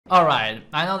Alright,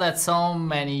 I know that so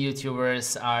many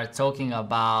YouTubers are talking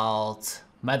about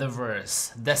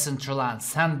Metaverse, Decentraland,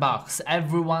 Sandbox.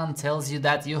 Everyone tells you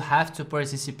that you have to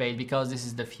participate because this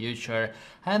is the future,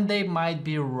 and they might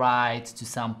be right to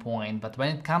some point. But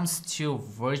when it comes to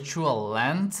virtual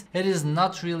land, it is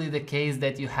not really the case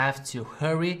that you have to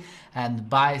hurry and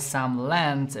buy some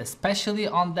land, especially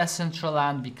on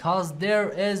Decentraland, because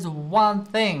there is one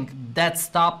thing that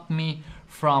stopped me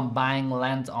from buying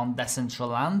land on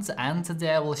Decentraland, and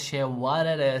today I will share what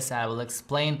it is. I will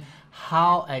explain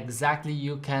how exactly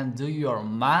you can do your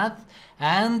math,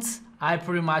 and I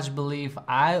pretty much believe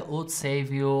I would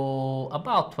save you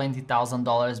about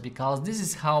 $20,000 because this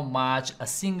is how much a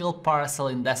single parcel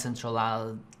in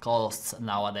Decentraland costs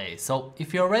nowadays. So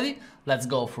if you're ready, let's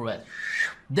go through it.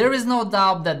 There is no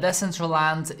doubt that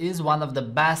Decentraland is one of the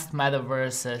best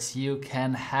metaverses you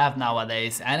can have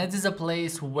nowadays, and it is a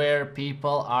place where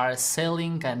people are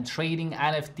selling and trading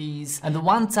NFTs, and the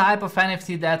one type of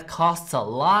NFT that costs a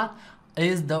lot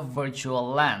is the virtual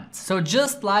land. So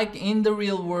just like in the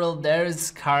real world, there is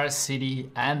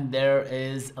scarcity and there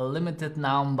is a limited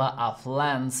number of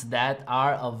lands that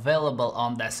are available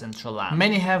on Decentraland.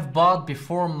 Many have bought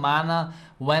before mana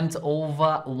went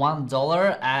over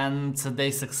 $1 and they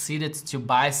succeeded to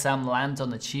buy some land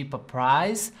on a cheaper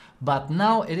price, but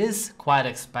now it is quite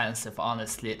expensive.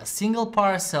 Honestly, a single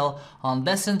parcel on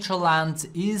Decentraland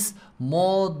is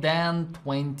more than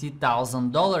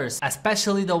 $20,000,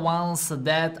 especially the ones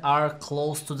that are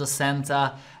close to the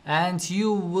center, and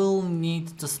you will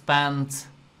need to spend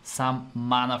some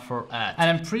mana for it. And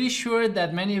I'm pretty sure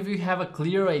that many of you have a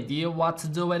clear idea what to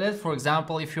do with it. For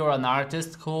example, if you're an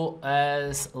artist who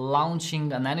is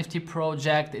launching an NFT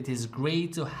project, it is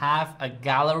great to have a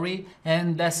gallery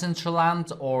in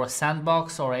Decentraland or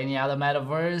Sandbox or any other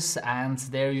metaverse, and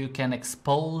there you can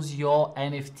expose your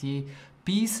NFT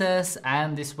pieces,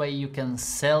 and this way you can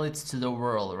sell it to the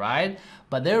world, right?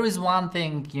 But there is one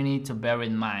thing you need to bear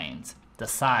in mind: the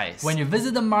size. When you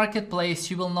visit the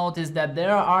marketplace, you will notice that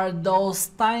there are those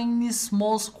tiny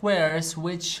small squares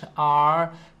which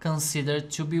are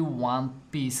considered to be one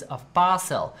piece of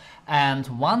parcel, and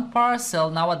one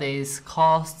parcel nowadays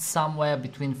costs somewhere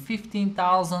between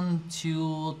 $15,000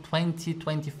 to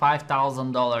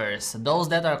 $25,000. Those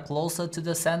that are closer to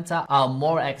the center are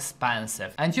more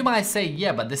expensive. And you might say,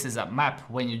 yeah, but this is a map.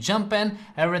 When you jump in,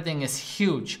 everything is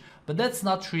huge. But that's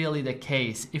not really the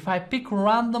case. If I pick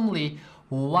randomly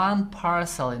one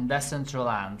parcel in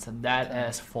Decentraland that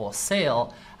is for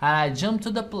sale and I jump to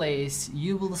the place,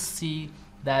 you will see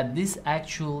that this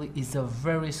actually is a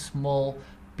very small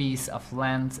piece of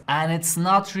land, and it's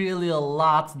not really a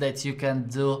lot that you can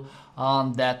do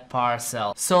on that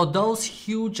parcel. So those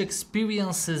huge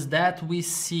experiences that we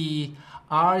see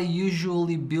are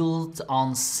usually built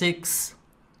on 6,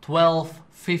 12,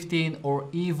 15 or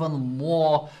even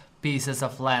more pieces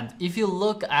of land. If you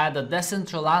look at the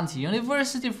Decentraland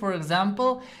University, for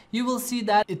example, you will see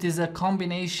that it is a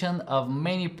combination of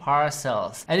many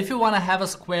parcels. And if you want to have a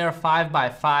square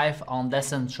 5x5 on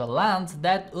Decentraland,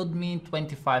 that would mean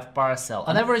 25 parcels.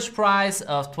 An average price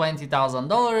of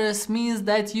 $20,000 means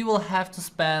that you will have to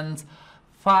spend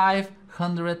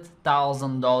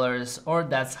 $500,000, or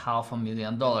that's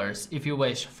 $500,000. If you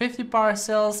wish 50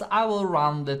 parcels, I will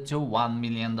round it to $1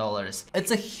 million. It's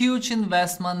a huge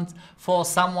investment for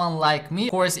someone like me.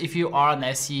 Of course, if you are an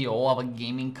SEO of a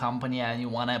gaming company and you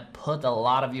want to put a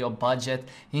lot of your budget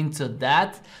into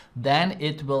that, then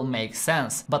it will make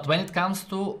sense. But when it comes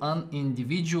to an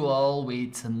individual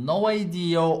with no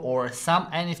idea or some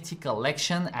NFT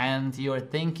collection and you're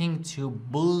thinking to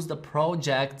boost the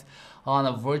project on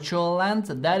a virtual land,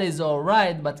 that is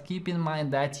alright, but keep in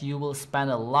mind that you will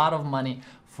spend a lot of money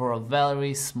for a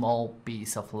very small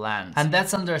piece of land. And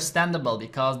that's understandable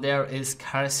because there is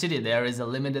scarcity, there is a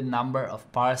limited number of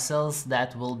parcels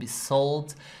that will be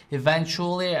sold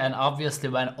eventually, and obviously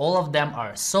when all of them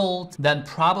are sold, then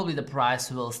probably the price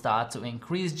will start to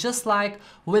increase, just like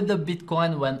with the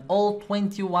Bitcoin. When all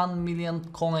 21 million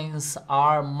coins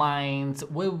are mined,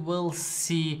 we will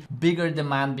see bigger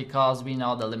demand because we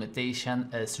know the limitation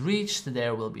is reached.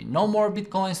 There will be no more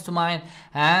Bitcoins to mine,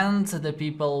 and the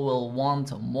people will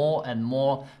want more and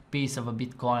more piece of a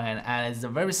Bitcoin. And it's the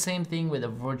very same thing with a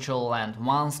virtual land.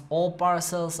 Once all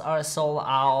parcels are sold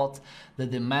out, the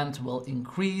demand will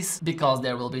increase because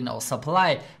there will be no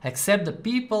supply, except the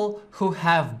people who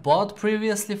have bought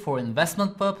previously for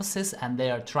investment purposes and they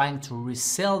are trying to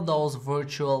resell those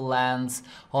virtual lands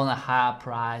on a higher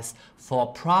price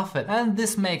for profit. And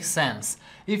this makes sense.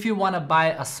 If you want to buy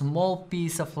a small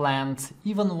piece of land,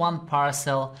 even one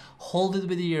parcel, hold it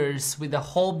with years with the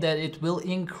hope that it will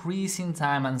increase in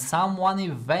time and and someone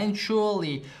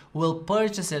eventually will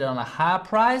purchase it on a higher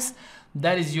price,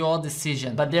 that is your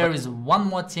decision. But there is one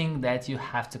more thing that you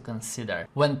have to consider.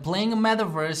 When playing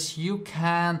Metaverse, you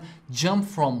can jump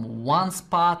from one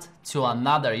spot to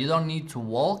another. You don't need to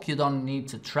walk, you don't need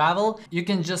to travel. You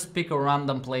can just pick a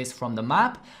random place from the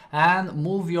map and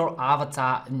move your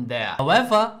avatar in there.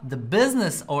 However, the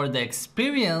business or the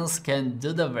experience can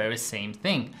do the very same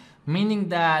thing. Meaning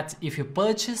that if you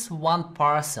purchase one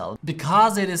parcel,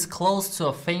 because it is close to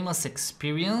a famous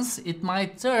experience, it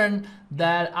might turn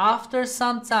that after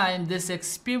some time this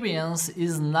experience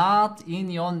is not in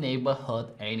your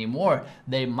neighborhood anymore.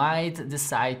 They might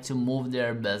decide to move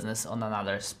their business on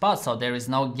another spot, so there is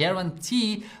no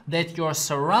guarantee that your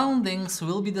surroundings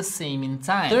will be the same in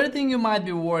time. Third thing you might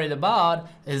be worried about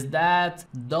is that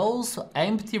those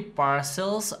empty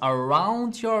parcels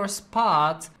around your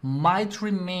spot might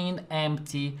remain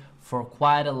empty for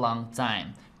quite a long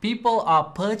time. People are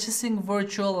purchasing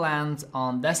virtual land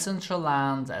on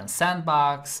Decentraland and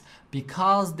Sandbox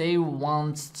because they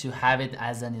want to have it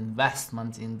as an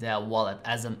investment in their wallet,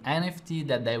 as an NFT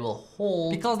that they will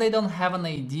hold, because they don't have an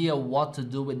idea what to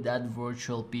do with that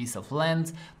virtual piece of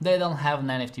land. They don't have an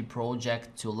NFT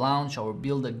project to launch or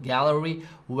build a gallery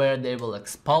where they will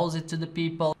expose it to the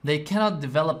people. They cannot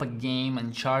develop a game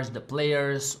and charge the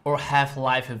players or have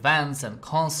live events and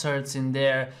concerts in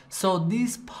there. So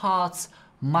these spots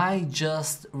might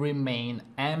just remain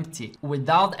empty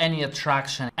without any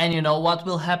attraction. And you know what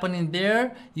will happen in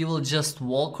there? You will just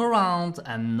walk around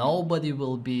and nobody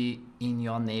will be in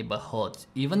your neighborhood.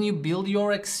 Even you build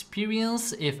your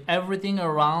experience, if everything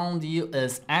around you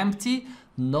is empty,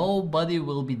 nobody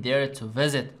will be there to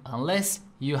visit unless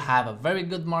you have a very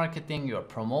good marketing, you're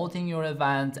promoting your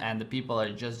event and the people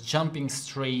are just jumping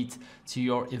straight to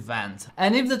your event.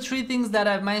 And if the three things that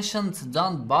I've mentioned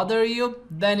don't bother you,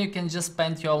 then you can just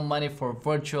spend your money for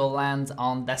virtual land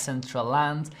on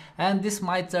Decentraland, and this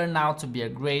might turn out to be a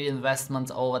great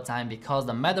investment over time because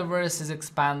the metaverse is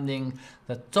expanding,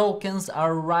 the tokens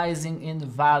are rising in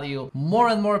value, more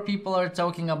and more people are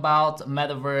talking about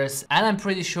metaverse, and I'm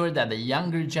pretty sure that the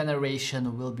younger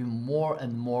generation will be more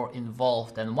and more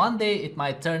involved. And one day it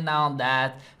might turn out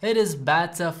that it is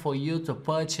better for you to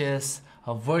purchase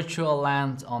a virtual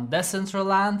land on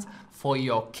Decentraland for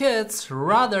your kids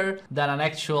rather than an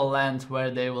actual land where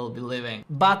they will be living.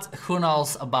 But who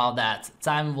knows about that?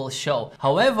 Time will show.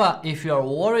 However, if you're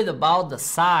worried about the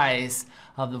size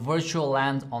of the virtual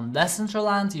land on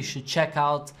Decentraland, you should check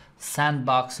out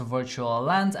Sandbox Virtual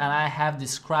Land, and I have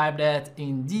described it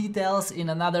in details in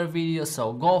another video,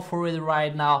 so go for it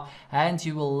right now and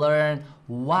you will learn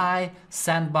why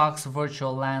Sandbox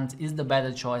Virtual Land is the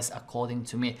better choice according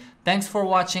to me. Thanks for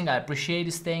watching, I appreciate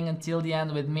you staying until the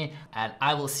end with me, and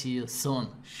I will see you soon.